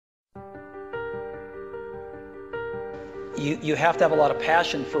You have to have a lot of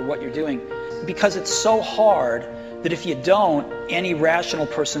passion for what you're doing, because it's so hard that if you don't, any rational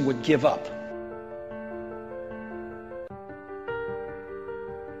person would give up.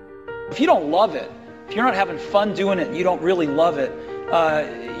 If you don't love it, if you're not having fun doing it and you don't really love it,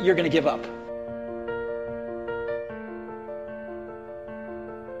 you're going to give up.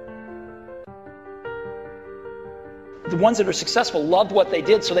 The ones that are successful loved what they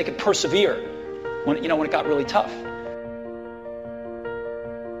did so they could persevere when it got really tough.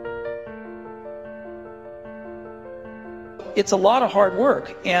 It's a lot of hard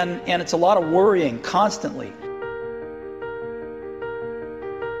work, and it's a lot of worrying constantly.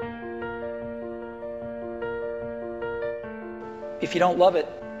 If you don't love it,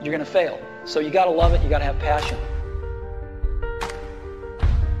 you're going to fail. So you got to love it, you got to have passion.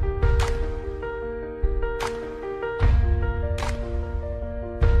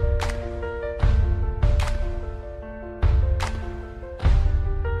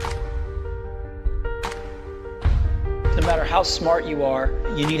 No matter how smart you are,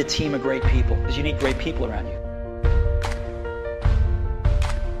 you need a team of great people, because you need great people around you.